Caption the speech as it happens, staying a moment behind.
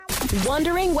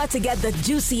Wondering where to get the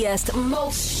juiciest,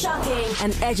 most shocking,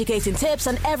 and educating tips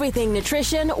on everything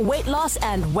nutrition, weight loss,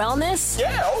 and wellness?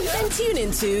 Yeah, oh yeah. Then tune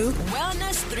into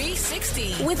Wellness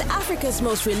 360 with Africa's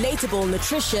most relatable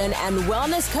nutrition and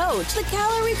wellness coach, the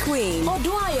Calorie Queen,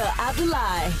 Oduaya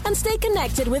Abdullahi. And stay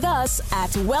connected with us at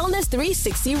Wellness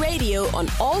 360 Radio on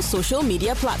all social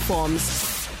media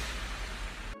platforms.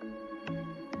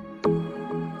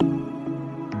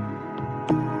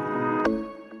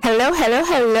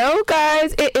 Hello,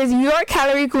 guys. It is your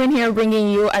Calorie Queen here bringing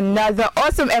you another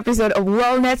awesome episode of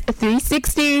Wellness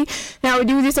 360. Now, we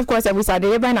do this, of course, every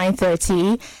Saturday by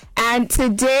 9:30. And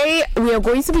today, we are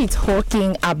going to be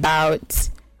talking about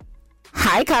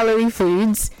high-calorie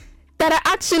foods that are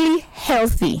actually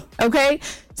healthy, okay?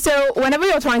 So, whenever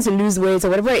you're trying to lose weight or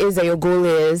whatever it is that your goal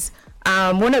is,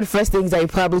 one of the first things that you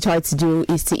probably try to do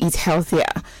is to eat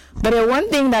healthier. But the one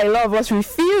thing that a lot of us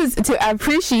refuse to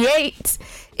appreciate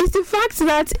is the fact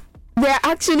that there are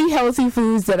actually healthy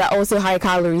foods that are also high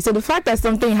calorie. So the fact that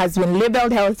something has been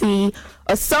labeled healthy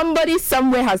or somebody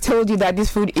somewhere has told you that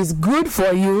this food is good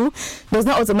for you does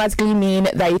not automatically mean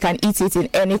that you can eat it in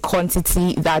any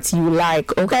quantity that you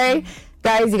like, okay?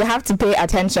 Guys, you have to pay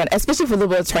attention, especially for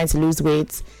those trying to lose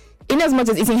weight. In as much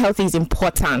as eating healthy is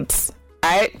important,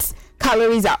 right?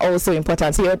 Calories are also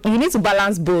important. So you need to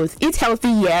balance both. Eat healthy,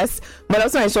 yes, but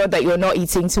also ensure that you're not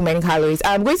eating too many calories.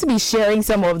 I'm going to be sharing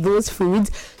some of those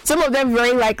foods. Some of them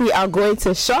very likely are going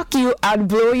to shock you and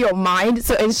blow your mind.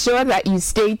 So ensure that you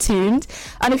stay tuned.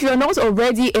 And if you're not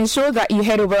already, ensure that you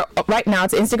head over right now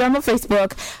to Instagram or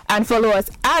Facebook and follow us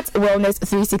at Wellness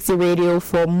 360 Radio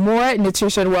for more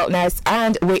nutrition, wellness,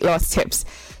 and weight loss tips.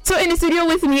 So in the studio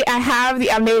with me, I have the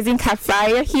amazing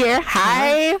Kafaya here.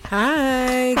 Hi.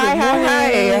 Hi. Hi.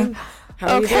 How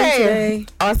are you doing today?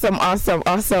 Awesome.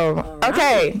 Right.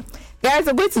 Okay. Guys,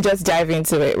 I'm going to just dive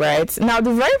into it, right? Now,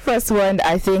 the very first one that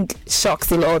I think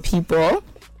shocks a lot of people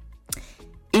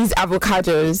is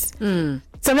avocados.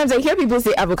 Sometimes I hear people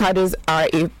say avocados are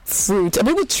a fruit. Or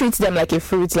people treat them like a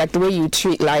fruit, like the way you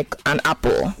treat like an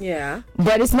apple. Yeah.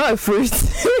 But it's not a fruit.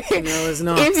 No, it's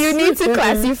not. If you need to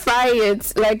classify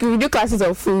it, like if you do classes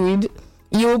of food,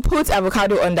 you will put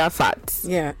avocado under fats.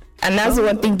 Yeah. And that's the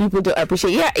one thing people don't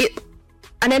appreciate. Yeah,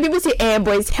 and then people say,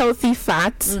 but it's healthy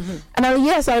fat. And I'm like,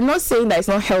 yes, I'm not saying that it's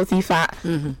not healthy fat,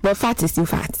 but fat is still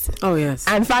fat. Oh, yes.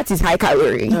 And fat is high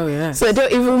calorie. Oh, yes. So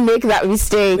don't even make that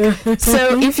mistake.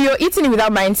 So if you're eating it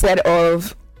without mindset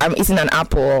of, I'm eating an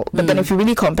apple, but then if you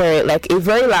really compare it, like a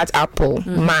very large apple,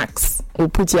 max, will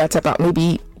put you at about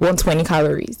maybe 120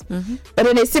 calories. But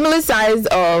in a similar size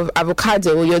of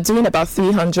avocado, you're doing about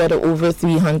 300 or over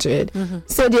 300.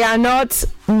 So they are not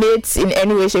mates in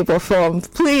any way, shape, or form.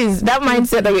 Please, that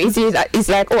mindset that you're eating is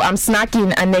like, oh, I'm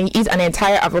snacking, and then you eat an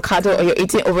entire avocado, or you're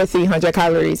eating over 300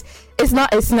 calories. It's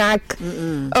not a snack.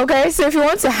 Okay, so if you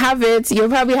want to have it, you're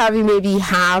probably having maybe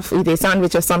half with a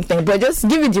sandwich or something, but just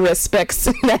give it the respect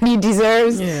that it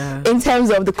deserves in terms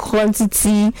of the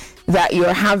quantity that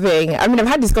you're having. I mean, I've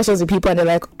had discussions with people and they're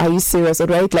like, are you serious? Or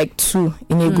do I eat like 2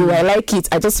 in a go? I like it.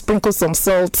 I just sprinkle some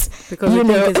salt. Because you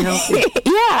know, it's healthy.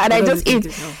 Yeah, and I just eat.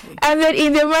 And then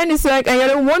in their mind, it's like, and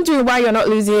you're wondering why you're not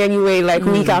losing any weight, like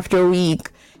week after week.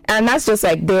 And that's just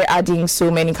like they're adding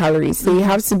so many calories. So you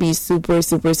have to be super,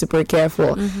 super, super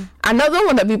careful. Another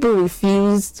one that people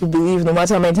refuse to believe, no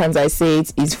matter how many times I say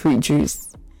it, is fruit juice.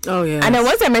 Oh, yeah. And then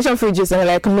once I mention fruit juice, and they're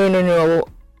like, no.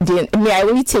 I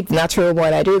only take natural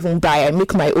one. I don't even buy. I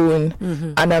make my own.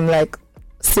 And I'm like,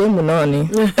 same money.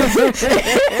 Whether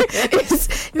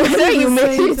you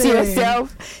make it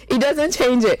yourself, it doesn't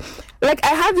change it. Like I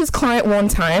had this client one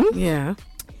time. Yeah.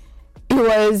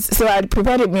 So I'd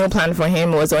prepared a meal plan for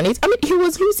him, was on it. I mean, he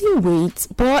was losing weight,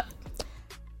 but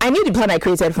I knew the plan I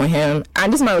created for him,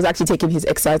 and this man was actually taking his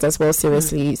exercise as well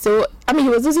seriously. So, I mean, he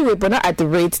was losing weight, but not at the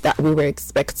rate that we were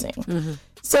expecting.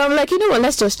 So I'm like, you know what,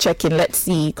 let's just check in, let's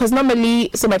see. Because normally,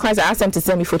 so my clients, I asked them to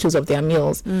send me photos of their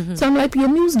meals. So I'm like, your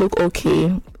meals look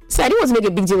okay. So I didn't want to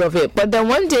make a big deal of it. But then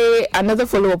one day, another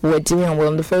follow-up we were doing, and we're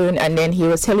on the phone, and then he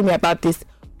was telling me about this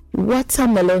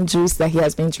watermelon juice that he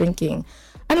has been drinking.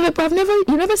 And I'm like, but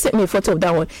you never sent me a photo of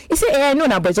that one. He said, I know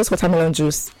now, but it's just watermelon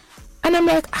juice. And I'm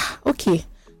like, okay.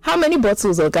 How many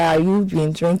bottles of guy you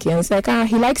been drinking? And it's like,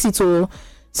 he likes it all.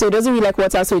 So he doesn't really like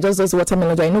water, so he just does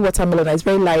watermelon. I know watermelon is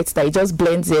very light, that he just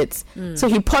blends it. So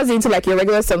he pours it into like a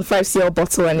regular 75cl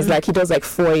bottle, and it's like he does like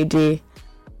 4 a day.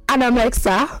 And I'm like,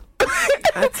 sir,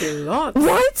 that's a lot.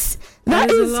 What?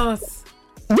 That is a lot.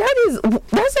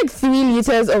 That's like 3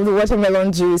 liters of the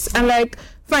watermelon juice. And like,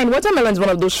 fine, watermelon is one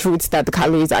of those fruits that the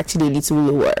calories are actually a little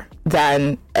lower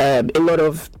than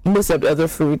most of the other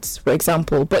fruits, for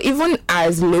example. But even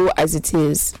as low as it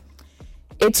is,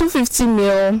 a 250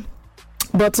 ml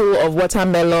bottle of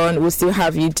watermelon will still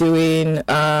have you doing,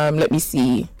 let me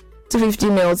see, 250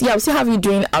 mils. Yeah, we'll still have you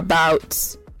doing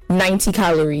about 90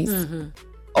 calories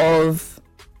of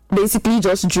basically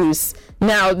just juice.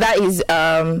 Now, that is,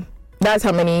 that's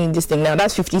how many this thing now?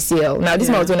 That's 50 cl. Now, this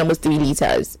man was doing almost 3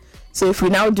 liters. So if we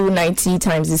now do 90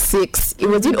 times the 6, it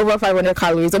was doing over 500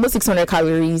 calories, almost 600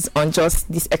 calories on just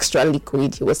this extra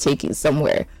liquid he was taking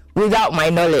somewhere without my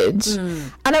knowledge.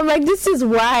 And I'm like, this is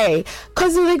why.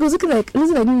 Because it was looking like maybe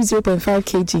 0.5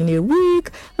 kg in a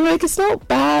week. I'm like, it's not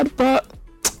bad, but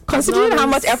considering how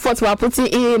much effort we're putting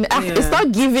in, it's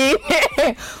not giving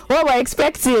what we're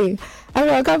expecting. I'm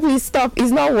like, okay, please stop.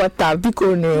 It's not water.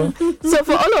 Because no. So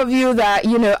for all of you that,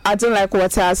 I don't like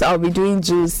water, so I'll be doing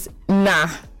juice. Nah.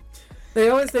 They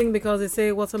always think because they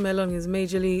say watermelon is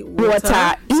majorly water.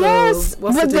 So yes,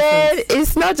 but then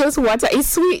it's not just water. It's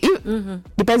sweet.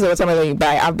 Depends on what watermelon you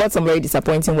buy. I've bought some very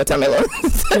disappointing watermelons.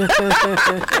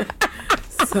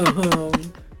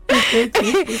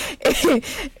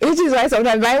 Which is why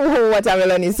sometimes buying whole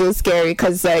watermelon is so scary,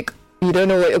 because you don't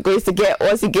know what you're going to get.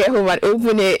 Once you get home and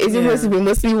open it, is it going to be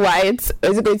mostly white,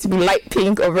 or is it going to be light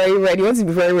pink or very red? You want it to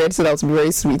be very red, so that will be very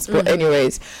sweet. But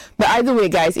anyways, but either way,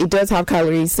 guys, it does have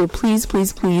calories, so please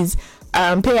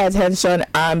pay attention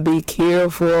and be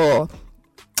careful.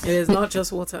 It is not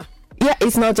just water. Yeah,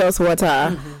 it's not just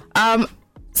water.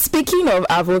 Speaking of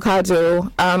avocado,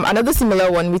 another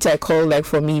similar one which I call,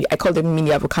 for me, I call them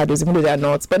mini avocados, even though they're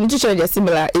not, but nutritionally they're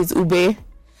similar, is ube.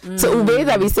 So ube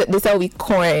that they sell with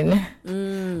corn.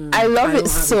 I love it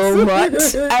so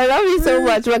much. I love it so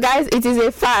much. But guys, it is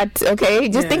a fat, okay?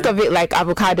 Just think of it like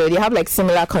avocado. They have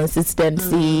similar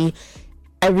consistency.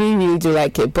 I really, really do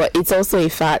like it, but it's also a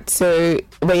fat. So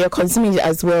when you're consuming it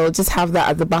as well, just have that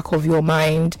at the back of your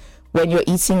mind when you're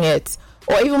eating it.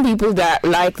 Or even people that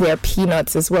like their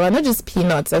peanuts as well. And not just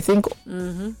peanuts. I think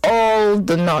all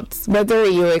the nuts. Whether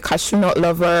you're a cashew nut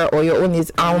lover, or your own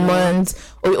is almonds,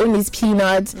 or your own is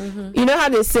peanuts. You know how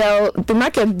they sell, the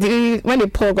market, when they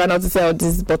pour groundnut to sell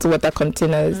these bottled water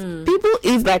containers, people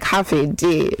eat half a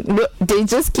day. They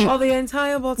just keep... Oh, the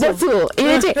entire bottle. In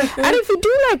a day. And if you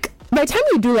do by the time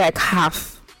you do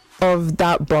half of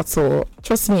that bottle,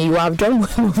 trust me, you have done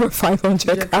well over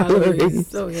 500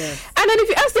 calories. Oh, yeah. And then if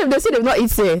you ask them, they say they've not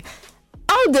eaten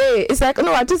all day. It's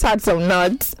no, I just had some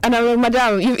nuts. And I'm like,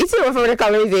 madam, you've eaten over 500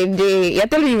 calories a day. You're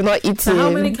telling me you've not eaten. So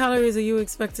how many calories are you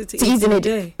expected to eat in a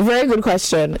day? Very good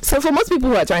question. So for most people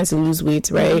who are trying to lose weight,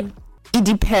 right, it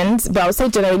depends. But I would say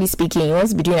generally speaking, you want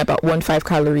to be doing about 1.5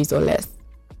 calories or less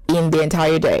in the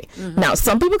entire day. Now,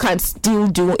 some people can still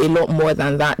do a lot more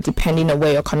than that depending on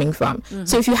where you're coming from.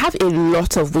 So if you have a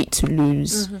lot of weight to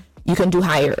lose, you can do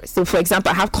higher. So for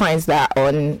example, I have clients that are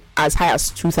on as high as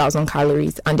 2,000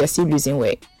 calories and they're still losing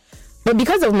weight. But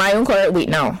because of my own current weight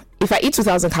now, if I eat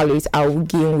 2,000 calories, I will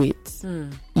gain weight.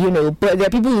 But there are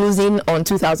people losing on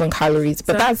 2,000 calories,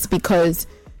 but that's because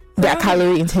their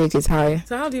calorie intake is high.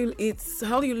 So how do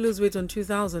you lose weight on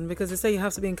 2,000? Because they say you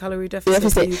have to be in calorie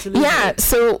deficit for you to lose weight.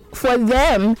 So for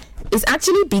them, it's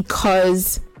actually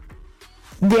because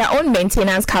their own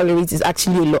maintenance calories is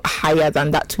actually a lot higher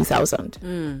than that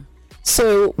 2,000.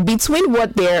 So between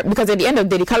because at the end of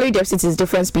the day, the calorie deficit is the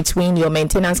difference between your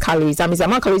maintenance calories. That means the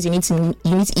amount of calories you need to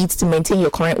eat to maintain your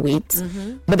current weight,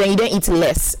 but then you don't eat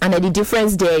less. And then the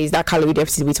difference there is that calorie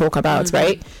deficit we talk about,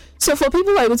 right? So for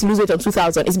people who are able to lose weight on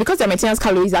 2,000, it's because their maintenance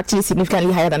calories are actually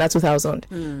significantly higher than that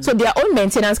 2,000. So their own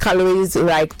maintenance calories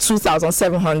like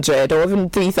 2,700 or even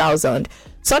 3,000,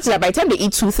 such that by the time they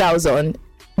eat 2,000,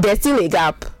 there's still a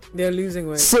gap. They're losing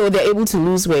weight. So they're able to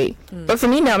lose weight. But for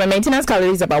me now, my maintenance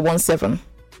calories is about 1.7.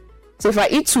 So if I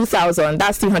eat 2,000,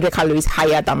 that's 300 calories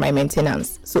higher than my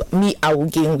maintenance. So me, I will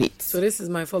gain weight. So this is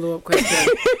my follow-up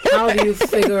question. How do you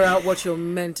figure out what your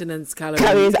maintenance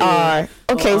calories are?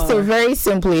 Okay, so very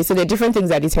simply, so there are different things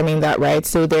that determine that, right?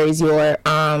 So there is your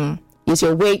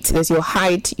weight, there's your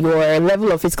height, your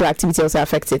level of physical activity also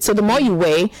affects it. So the more you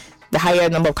weigh, the higher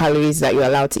number of calories that you're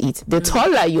allowed to eat. The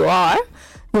taller you are,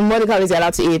 the more the calories you're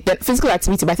allowed to eat. Then physical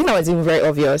activity, but I think that was even very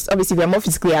obvious. Obviously, if you're more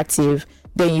physically active,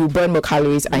 then you burn more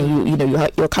calories and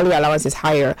your calorie allowance is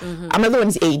higher. Another one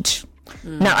is age.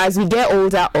 Now, as we get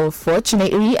older,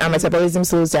 unfortunately, our metabolism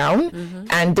slows down,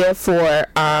 and therefore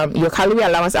your calorie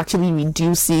allowance actually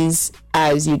reduces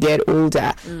as you get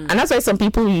older. And that's why some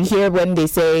people you hear when they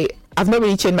say, I've not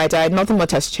really changed my diet, nothing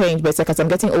much has changed, but it's as I'm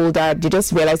getting older, they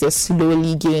just realize they're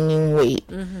slowly gaining weight.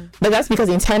 But that's because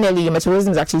internally your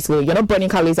metabolism is actually slow. You're not burning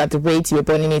calories at the rate you were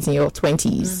burning it in your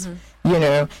 20s.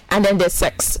 And then there's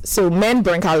sex. So men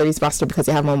burn calories faster because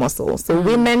they have more muscle. So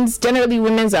women's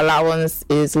allowance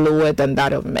is lower than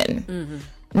that of men.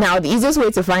 Now, the easiest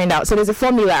way to find out, so there's a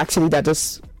formula actually that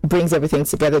just brings everything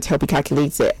together to help you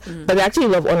calculate it. But they actually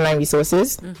love online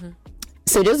resources.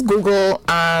 So just Google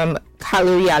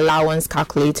calorie allowance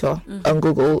calculator on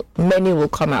Google. Many will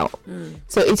come out.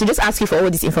 So it will just ask you for all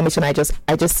this information I just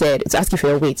said. It's ask you for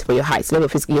your weight, for your height, level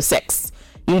of physical, your sex,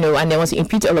 you know, and then once you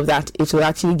input all of that, it will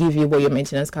actually give you what your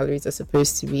maintenance calories are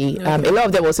supposed to be. A lot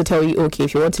of them also tell you, okay,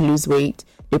 if you want to lose weight,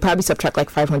 you'll probably subtract like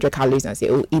 500 calories and say,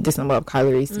 oh, eat this number of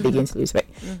calories to begin to lose weight.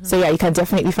 So yeah, you can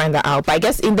definitely find that out. But I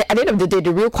guess at the end of the day,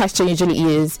 the real question usually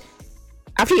is,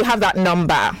 after you have that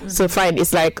number, so fine,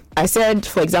 it's like I said,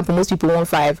 for example, most people want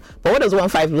 5, but what does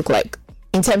 1.5 look like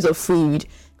in terms of food?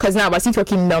 Because now we're still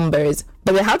talking numbers,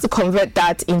 but how to convert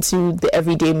that into the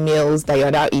everyday meals that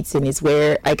you're now eating is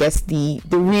where I guess the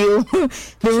real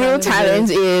real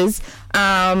challenge is.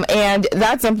 And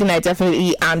that's something I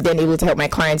definitely am then able to help my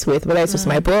clients with, whether it's just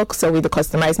my books or with the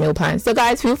customized meal plan. So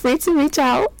guys, feel free to reach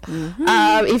out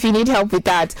if you need help with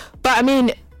that. But I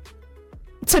mean,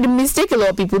 so the mistake a lot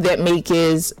of people that make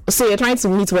is, so you're trying to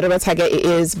meet whatever target it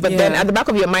is, but then at the back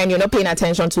of your mind, you're not paying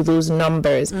attention to those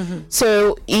numbers.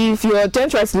 So if you're trying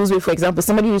to lose weight, for example,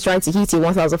 somebody who's trying to hit a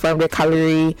 1,500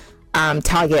 calorie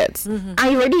target, and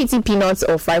you're already eating peanuts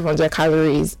of 500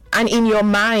 calories, and in your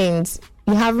mind,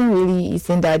 you haven't really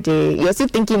eaten that day. You're still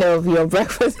thinking of your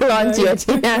breakfast, lunch, your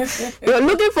dinner. You're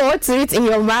looking forward to it in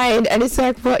your mind, and it's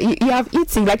like, well, you have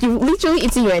eaten, like you've literally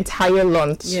eaten your entire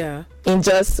lunch. In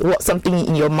just something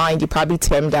in your mind you probably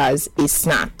termed as a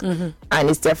snack, and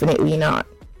it's definitely not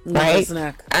right?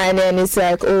 Snack. And then it's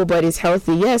like, oh, but it's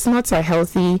healthy. Yes, nuts are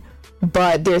healthy,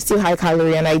 but they're still high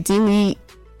calorie, and ideally,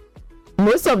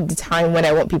 most of the time when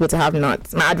I want people to have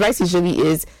nuts, my advice usually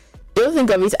is, don't think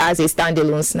of it as a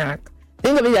standalone snack.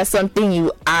 Think of it as something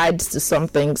you add to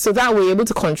something, so that way you're able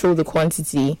to control the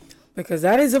quantity. Because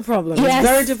that is a problem. Yes. It's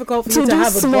very difficult for you to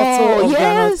have a bottle of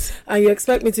granules, and you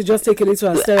expect me to just take a little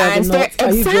and stir out the nuts.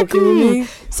 Are you joking with me?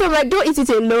 So like, don't eat it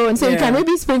alone. So you can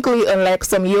maybe sprinkle it on like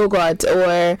some yogurt,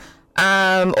 or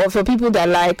for people that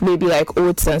like maybe like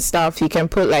oats and stuff, you can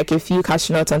put like a few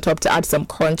cashew nuts on top to add some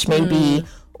crunch maybe.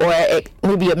 Or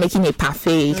maybe you're making a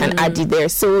parfait, you can add it there.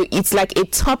 So it's like a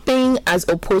topping as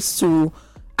opposed to,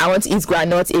 I want to eat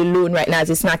groundnuts alone right now as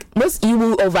a snack. Most you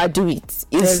will overdo it.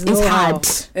 It's hard.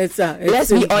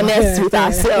 Let's be honest with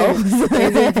ourselves.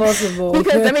 It's impossible.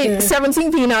 Because I mean,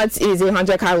 17 peanuts is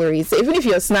 100 calories. So even if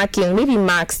you're snacking, maybe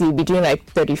max you'll be doing like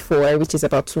 34, which is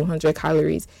about 200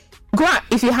 calories. Go out,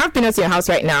 if you have peanuts in your house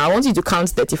right now, I want you to count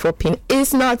 34 peanuts.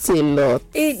 It's not a lot.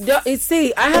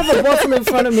 See, I have a bottle in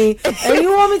front of me, and you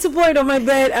want me to pour it on my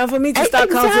bed and for me to start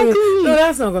counting? No,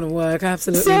 that's not going to work.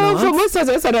 Absolutely not. So for most of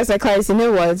us as clients, you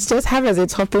know what? Just have it as a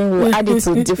topping. We'll add it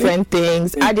to different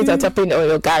things. Add it on topping or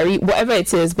your gari, whatever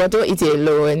it is, but don't eat it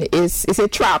alone. It's a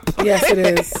trap. Yes,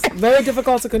 it is. Very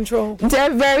difficult to control. They're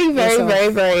very, very,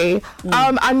 very, very.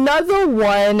 Another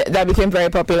one that became very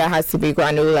popular has to be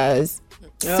granolas.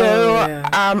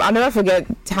 I'll never forget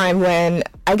time when,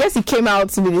 I guess it came out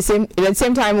to be the same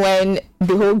time when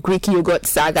the whole Greek yogurt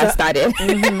saga started.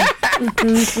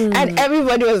 And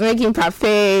everybody was making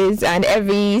parfaits, and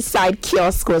every side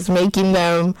kiosk was making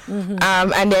them.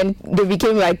 And then they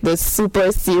became like the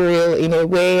super cereal in a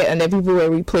way, and then people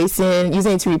were using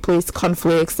it to replace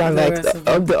cornflakes and like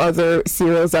the other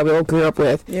cereals that we all grew up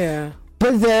with.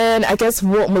 But then I guess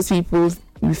what most people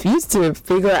refuse to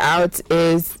figure out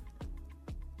is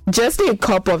just a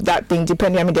cup of that thing,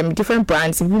 depending, I mean, there are different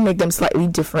brands, we make them slightly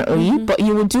differently, but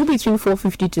you will do between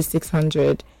 450 to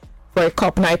 600 for a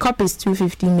cup. Now, a cup is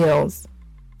 250 mils.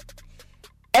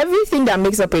 Everything that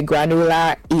makes up a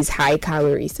granola is high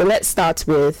calorie. So let's start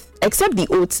with, except the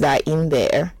oats that are in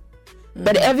there,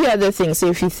 but every other thing. So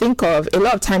if you think of, a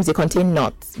lot of times they contain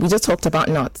nuts. We just talked about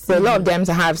nuts. So a lot of them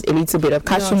have a little bit of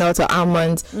cashew nuts or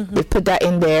almonds. They put that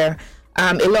in there.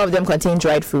 A lot of them contain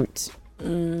dried fruits.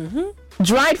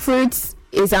 Dried fruits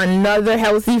is another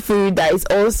healthy food that is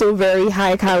also very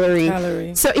high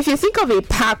calorie. So if you think of a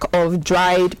pack of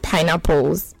dried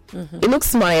pineapples, it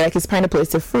looks small, like it's pineapple,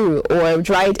 it's a fruit, or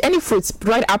any fruits,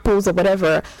 dried apples or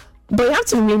whatever. But you have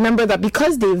to remember that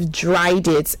because they've dried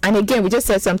it, and again, we just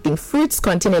said something, fruits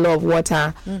contain a lot of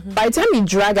water. By the time you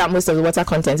drag out most of the water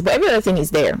content, but every other thing is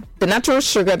there. The natural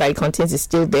sugar that it contains is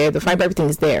still there. The fiber, everything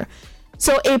is there.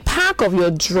 So a pack of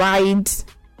your dried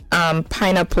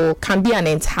pineapple can be an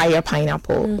entire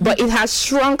pineapple, but it has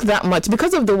shrunk that much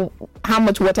because of how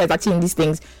much water is actually in these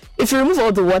things. If you remove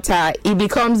all the water, it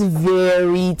becomes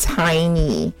very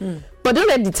tiny. But don't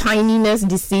let the tininess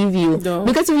deceive you,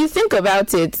 because if you think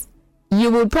about it, you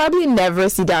would probably never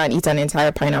sit down and eat an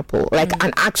entire pineapple, like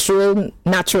an actual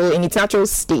natural, in its natural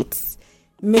state.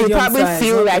 You probably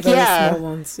feel like, small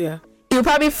ones, you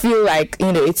probably feel like,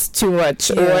 it's too much,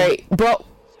 but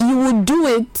you would do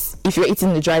it if you're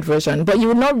eating the dried version, but you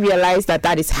would not realize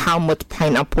that is how much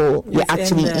pineapple you're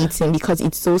actually eating because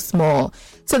it's so small.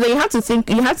 So then you have to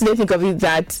think of it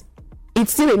that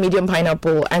it's still a medium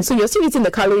pineapple, and so you're still eating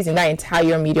the calories in that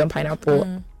entire medium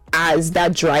pineapple as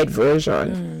that dried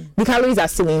version. The calories are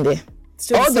still in there.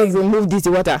 All they've removed is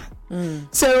the water.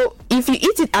 So if you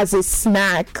eat it as a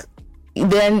snack,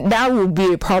 then that would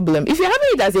be a problem. If you're having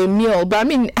it as a meal, but I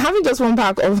mean, having just one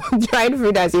pack of dried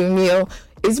fruit as a meal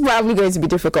is probably going to be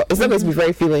difficult. It's not going to be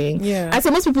very filling. And so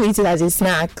most people eat it as a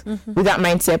snack with that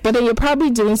mindset, but then you're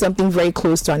probably doing something very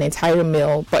close to an entire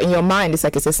meal, but in your mind it's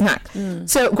like it's a snack.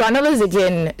 So granolas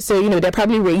again, so there are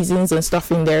probably raisins and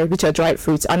stuff in there, which are dried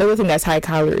fruits. Another thing that's high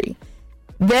calorie.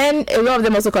 Then a lot of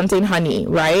them also contain honey,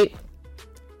 right?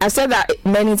 I've said that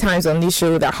many times on this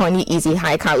show that honey is a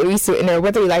high calorie sweetener,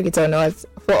 whether you like it or not.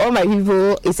 For all my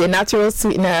people, it's a natural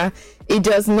sweetener. It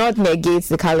does not negate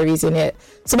the calories in it.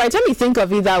 So by the time you think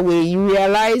of it that way, you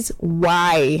realize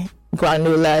why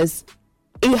granolas,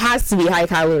 it has to be high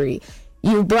calorie.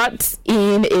 You brought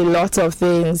in a lot of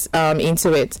things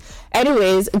into it.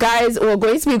 Anyways, guys, we're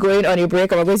going to be going on a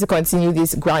break and we're going to continue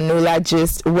this granola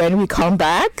gist when we come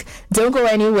back. Don't go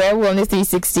anywhere. Wellness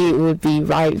 360 will be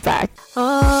right back.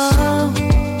 Oh,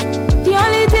 the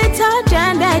only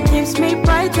detergent that keeps me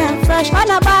bright and fresh. On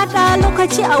a bad look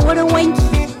at you, I wouldn't wink.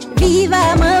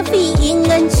 Viva Murphy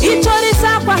England. It's all this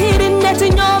up for hidden net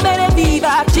in your belly.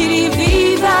 Viva, chili,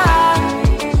 viva.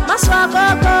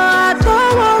 Maswaka, go,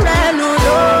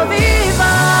 Renudo,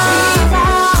 viva. Viva,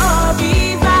 oh,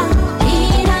 viva.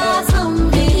 Viva, some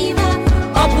viva.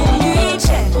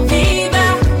 Obuliche, viva.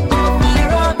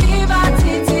 Opero, viva,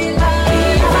 titila.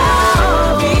 Viva,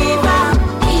 oh, viva.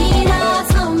 Viva,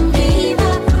 some viva.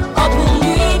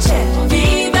 Obuliche,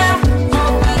 viva.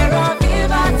 Opero,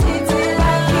 viva,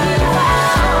 titila. Viva,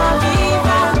 oh,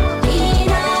 viva.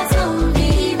 Viva, some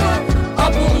viva.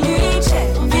 Obuliche,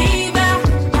 viva.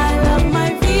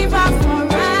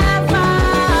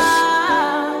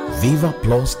 Viva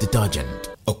Plus detergent,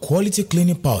 a quality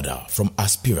cleaning powder from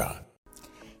Aspira.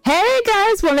 Hey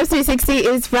guys, Wellness 360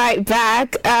 is right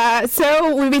back.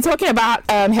 So we've been talking about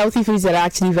healthy foods that are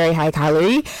actually very high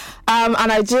calorie. And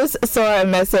I just saw a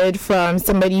message from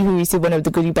somebody who received one of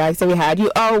the goodie bags that we had.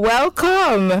 You are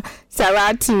welcome,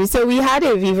 Saratu. So we had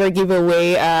a Viva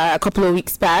giveaway a couple of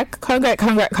weeks back.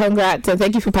 Congrats, and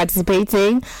thank you for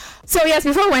participating. So yes,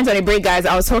 before we went on a break, guys,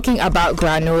 I was talking about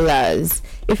granolas.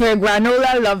 If you're a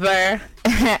granola lover,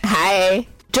 hi.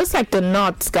 Just like the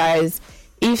nuts, guys,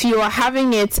 if you are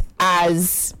having it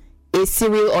as a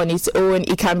cereal on its own,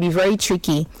 it can be very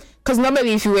tricky. Because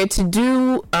normally if you were to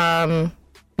do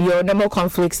your normal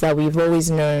cornflakes that we've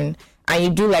always known, and you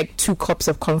do like 2 cups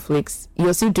of cornflakes,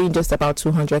 you're still doing just about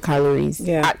 200 calories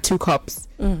at 2 cups.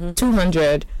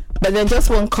 200. But then just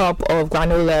 1 cup of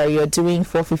granola, you're doing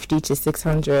 450 to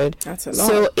 600. That's a lot.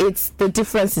 So the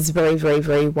difference is very, very,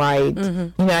 very wide.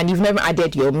 And you've never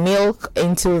added your milk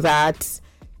into that.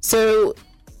 So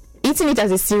eating it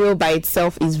as a cereal by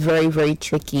itself is very, very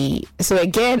tricky. So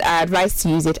again, I advise to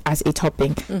use it as a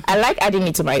topping. I like adding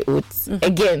it to my oats.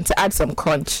 Again, to add some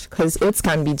crunch, because oats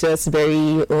can be just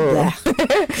very the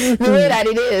way that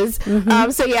it is.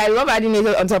 So yeah, I love adding it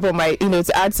on top of my,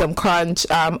 to add some crunch.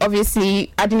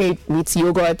 Obviously, adding it with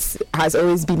yogurt has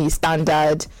always been a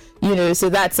standard. So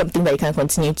that's something that you can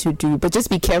continue to do, but just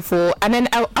be careful. And then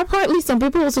apparently some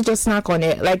people also just snack on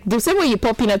it, like the same way you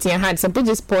pour peanuts in your hand, some people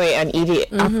just pour it and eat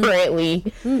it apparently.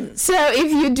 So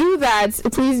if you do that,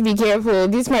 please be careful.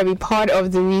 This might be part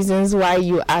of the reasons why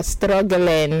you are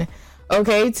struggling,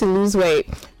 to lose weight.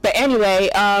 But anyway,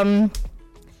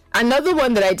 another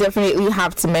one that I definitely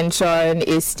have to mention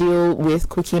is still with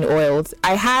cooking oils.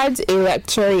 I had a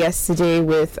lecture yesterday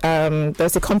with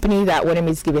there's a company that wanted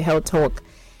me to give a health talk.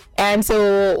 And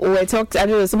so we talked, I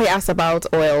don't know, somebody asked about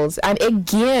oils. And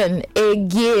again,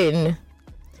 the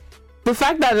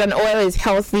fact that an oil is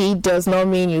healthy does not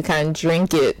mean you can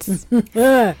drink it.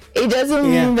 It doesn't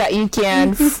mean that you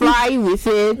can fry with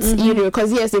it,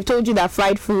 because yes, they've told you that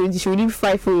fried food, you should eat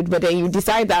fried food, but then you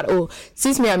decide that,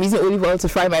 since I'm using olive oil to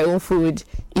fry my own food,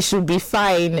 it should be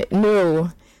fine. No.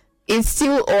 It's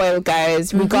still oil,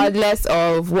 guys, regardless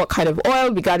of what kind of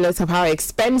oil, regardless of how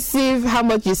expensive, how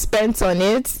much you spent on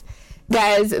it.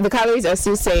 Guys, the calories are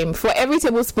still the same. For every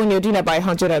tablespoon, you're doing about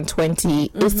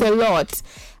 120. It's a lot.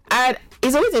 And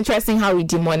it's always interesting how we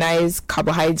demonize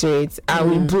carbohydrates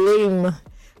and we blame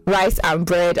rice and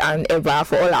bread and eba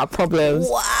for all our problems.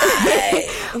 Why?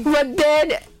 But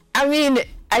then,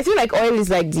 I feel like oil is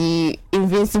like the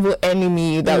invincible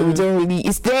enemy that we don't really...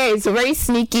 It's there. It's very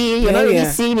sneaky. You're not really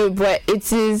seeing it, but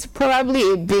it is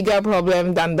probably a bigger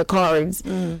problem than the carbs.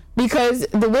 Because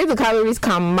the way the calories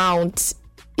can mount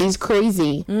is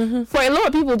crazy. For a lot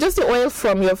of people, just the oil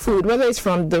from your food, whether it's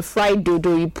from the fried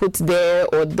dodo you put there,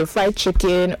 or the fried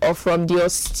chicken, or from your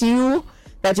stew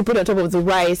that you put on top of the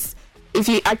rice, if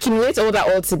you accumulate all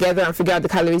that all together and figure out the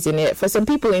calories in it, for some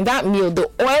people in that meal, the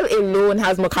oil alone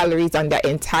has more calories than their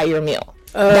entire meal,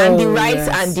 than the rice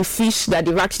and the fish that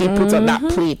they've actually put on that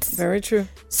plate. Very true.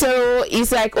 So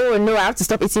it's like, oh no, I have to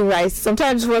stop eating rice.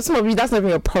 Sometimes for some of you, that's not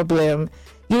even a problem.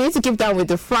 You need to keep down with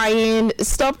the frying.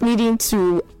 Stop needing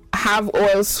to have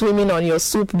oil swimming on your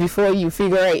soup before you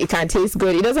figure it can taste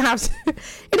good. It doesn't have to.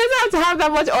 It doesn't have to have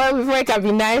that much oil before it can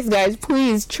be nice, guys.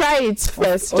 Please try it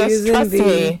first. Just trust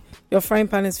me. Your frying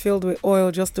pan is filled with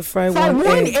oil just to fry one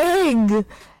egg.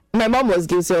 My mom was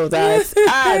guilty of that.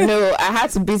 No, I had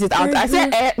to beat it out. I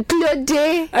said,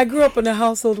 Claude. I grew up in a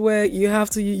household where you have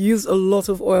to use a lot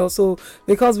of oil. So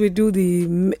because we do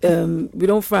we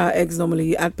don't fry our eggs normally.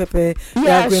 You add pepper, you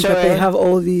add green pepper, have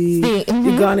all you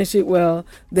garnish it well.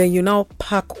 Then you now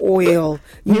pack oil.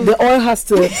 The oil has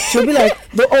to, she'll be like,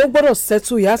 the oil bottle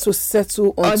settle. You have to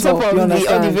settle on top of the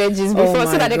veggies before,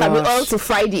 so that they can be oil to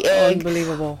fry the egg.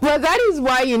 Unbelievable. But that is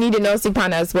why you need a non-stick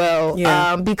pan as well.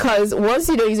 Because once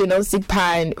you don't use a non-stick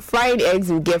pan, fried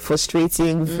eggs will get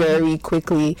frustrating very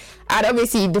quickly. And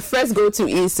obviously the first go-to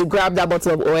is to grab that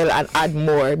bottle of oil and add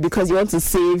more, because you want to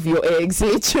save your eggs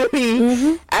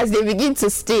literally as they begin to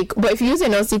stick. But if you use a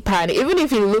non-stick pan, even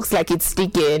if it looks like it's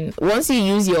sticking, once you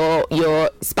use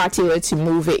your spatula to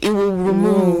move it, it will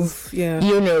remove.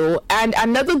 And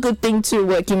another good thing too,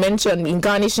 what you mentioned in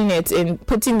garnishing it, in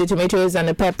putting the tomatoes and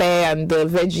the pepper and the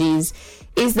veggies,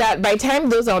 is that by the time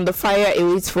those are on the fire, it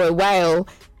waits for a while,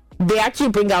 they actually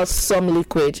bring out some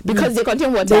liquid because they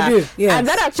contain water. They do, yes. And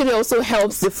that actually also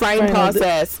helps the frying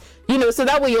process. So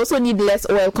that way you also need less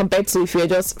oil compared to if you're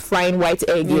just frying white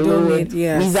egg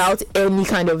without any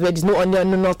kind of veggies, no onion,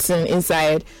 no nothing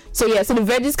inside. So so the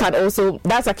veggies can also,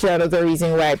 that's actually another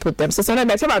reason why I put them. So sometimes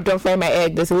by the time I'm done frying my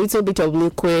egg, there's a little bit of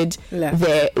liquid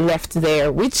left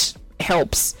there, which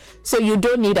helps. So you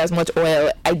don't need as much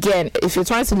oil. Again, if you're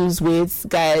trying to lose weight,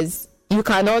 guys, you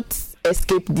cannot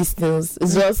escape these things.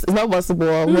 It's not possible.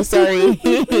 I'm sorry.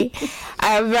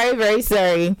 I am very, very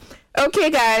sorry.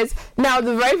 Okay, guys. Now,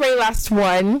 the very, very last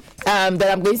one that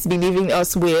I'm going to be leaving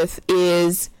us with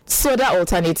is soda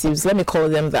alternatives. Let me call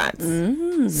them that.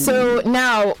 So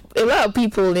now, a lot of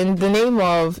people, in the name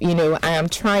of, I am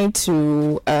trying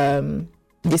to...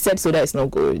 they said soda is not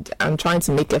good. I'm trying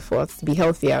to make efforts to be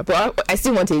healthier, but I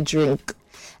still want a drink.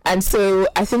 And so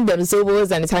I think the Zobos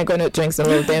and the Tiger Nut drinks,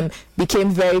 all of them became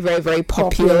very, very, very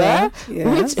popular.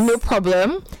 Which, no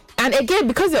problem. And again,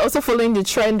 because they're also following the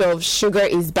trend of sugar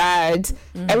is bad,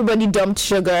 everybody dumped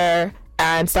sugar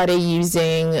and started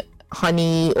using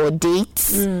honey or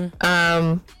dates.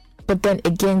 But then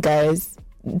again, guys,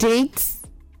 dates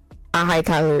are high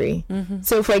calorie.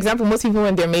 So for example, most people,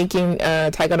 when they're making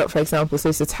tiger nut, for example, so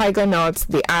it's a tiger nut,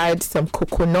 they add some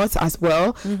coconut as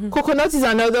well. Coconut is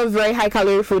another very high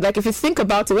calorie food. Like if you think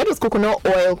about it, where does coconut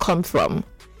oil come from?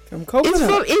 From coconut. It's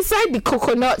from inside the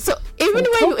coconut. So even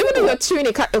when you're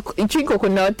chewing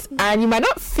coconut and you might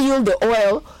not feel the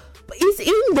oil, but it's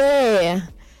in there.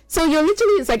 So you're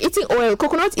literally, it's like eating oil.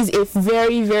 Coconut is a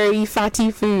very, very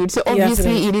fatty food. So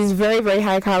obviously it is very, very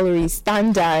high calorie,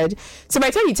 standard. So by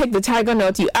the time you take the tiger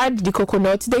nut, you add the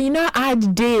coconut, then you now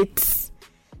add dates.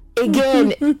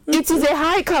 Again, it is a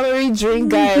high calorie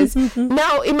drink, guys.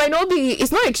 Now, it might not be,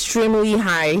 it's not extremely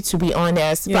high, to be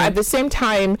honest. But at the same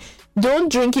time, don't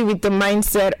drink it with the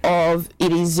mindset of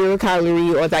it is 0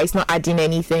 calorie or that it's not adding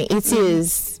anything. It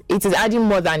is adding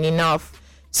more than enough.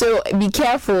 So be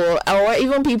careful, or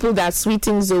even people that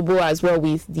sweeten Zobo as well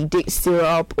with the date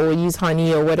syrup or use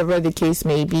honey or whatever the case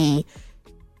may be.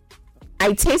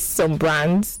 I taste some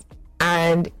brands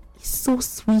and it's so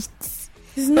sweet.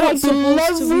 It's not the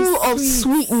level of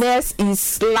sweetness is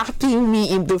slapping me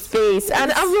in the face,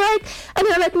 and I'm like, and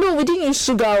they're like, no, we didn't use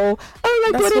sugar.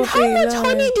 I'm like, but then how much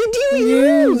honey did you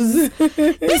use?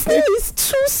 This thing is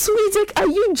too sweet. Like, are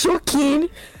you joking?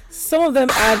 Some of them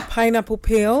add pineapple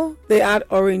peel. They add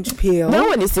orange peel. That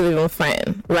one is still even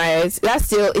fine, right? It's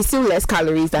still less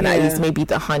calories than at least maybe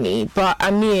the honey. But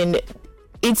I mean,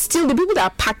 it's still the people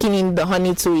that are packing in the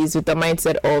honey too is with the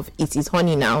mindset of it is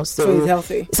honey now, so it's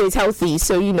healthy. So it's healthy.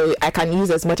 So I can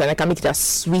use as much and I can make it as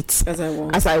sweet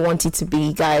as I want it to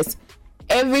be, guys.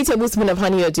 every tablespoon of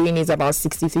honey you're doing is about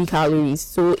 63 calories.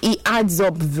 So it adds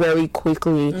up very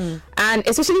quickly. And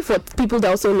especially for people that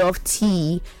also love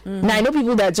tea. Now, I know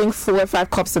people that drink 4 or 5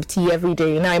 cups of tea every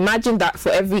day. Now, imagine that for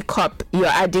every cup, you're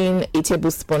adding a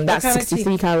tablespoon. That's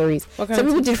 63 calories. Some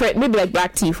people different, maybe like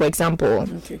black tea, for example.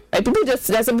 Like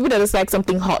there's some people that just like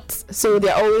something hot. So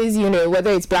they're always,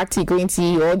 whether it's black tea, green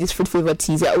tea, or all these fruit-flavored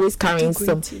teas, they're always carrying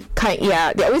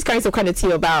they're always carrying some kind of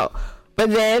tea about.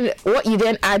 But then what you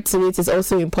then add to it is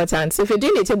also important. So if you're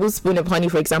doing a tablespoon of honey,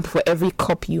 for example, for every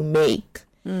cup you make,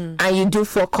 and you do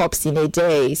 4 cups in a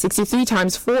day, 63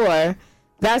 times 4,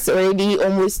 that's already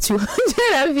almost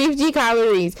 250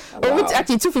 calories. Or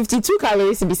actually 252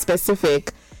 calories to be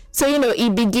specific. So,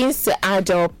 it begins to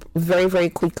add up very, very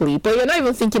quickly. But you're not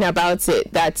even thinking about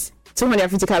it that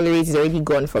 250 calories is already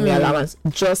gone from your allowance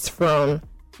just from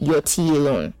your tea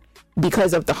alone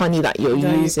because of the honey that you're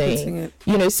using.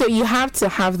 So you have to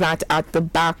have that at the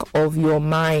back of your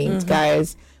mind,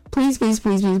 guys. Please, please,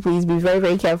 please, please, please be very,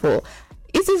 very careful.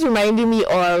 This is reminding me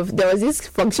of, there was this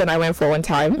function I went for one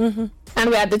time, and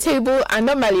we're at the table, and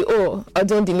normally, the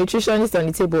nutritionist on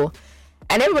the table,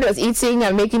 and everybody was eating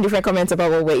and making different comments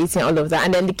about what we're eating, all of that,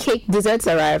 and then the desserts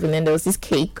arrived, and then there was this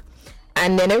cake,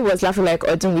 and then everyone was laughing like,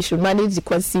 we should manage the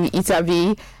quantity we eat, and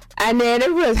then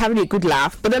everyone was having a good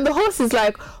laugh, but then the host is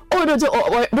like,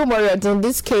 don't worry,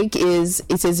 this cake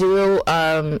it's a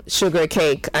 0 sugar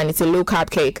cake, and it's a low carb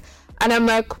cake, and I'm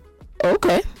like,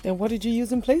 okay. Then what did you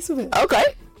use in place of it? Okay.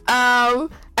 I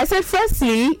said,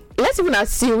 firstly, let's even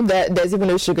assume that there's even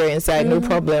no sugar inside, no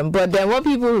problem. But then what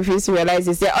people refuse to realize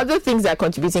is there are other things that are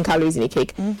contributing calories in a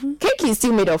cake. Cake is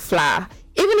still made of flour.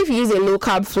 Even if you use a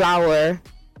low-carb flour,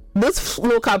 those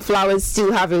low-carb flours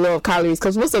still have a lot of calories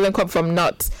because most of them come from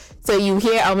nuts. So you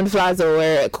hear almond flours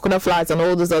or coconut flours and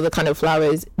all those other kind of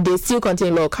flours, they still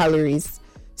contain a lot of calories.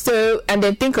 So, and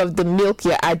then think of the milk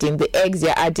you're adding, the eggs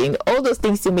you're adding, all those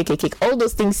things still make a cake. All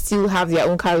those things still have their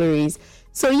own calories.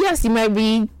 So yes, you might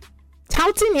be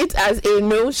touting it as a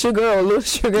no sugar or low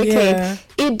sugar cake.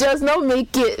 It does not make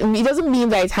it doesn't mean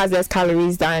that it has less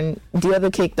calories than the other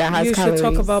cake that has calories. You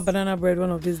should talk about banana bread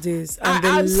one of these days. And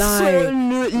the lie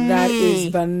that is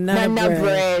banana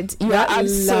bread. You are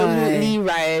absolutely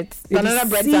right. Banana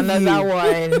bread is another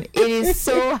one. It is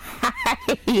so high.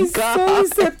 It's so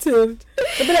deceptive.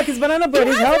 I feel like it's banana bread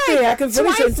is healthy. I can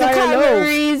finish the entire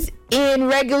calories in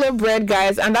regular bread,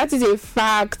 guys, and that is a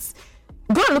fact.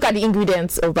 Go and look at the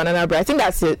ingredients of banana bread. I think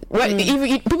that's it.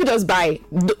 If people just buy,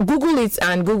 Google it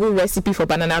and Google recipe for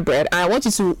banana bread. And I want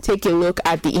you to take a look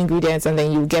at the ingredients and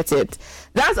then you get it.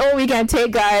 That's all we can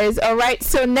take, guys. All right.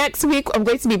 So next week, I'm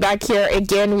going to be back here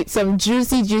again with some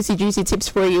juicy tips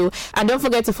for you. And don't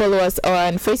forget to follow us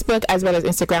on Facebook as well as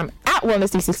Instagram at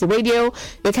Wellness 360 Radio.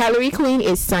 The Calorie Queen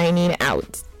is signing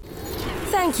out.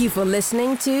 Thank you for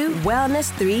listening to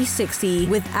Wellness 360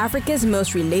 with Africa's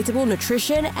most relatable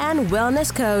nutrition and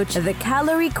wellness coach, the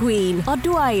Calorie Queen,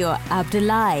 Oduayo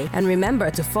Abdullahi. And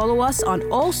remember to follow us on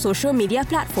all social media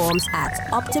platforms at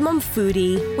Optimum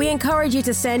Foodie. We encourage you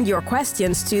to send your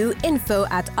questions to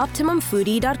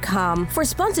info@optimumfoodie.com. For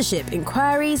sponsorship,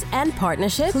 inquiries, and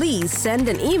partnership, please send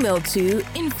an email to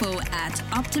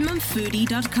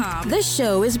info@optimumfoodie.com. This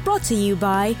show is brought to you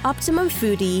by Optimum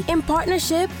Foodie in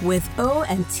partnership with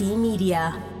O&T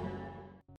Media.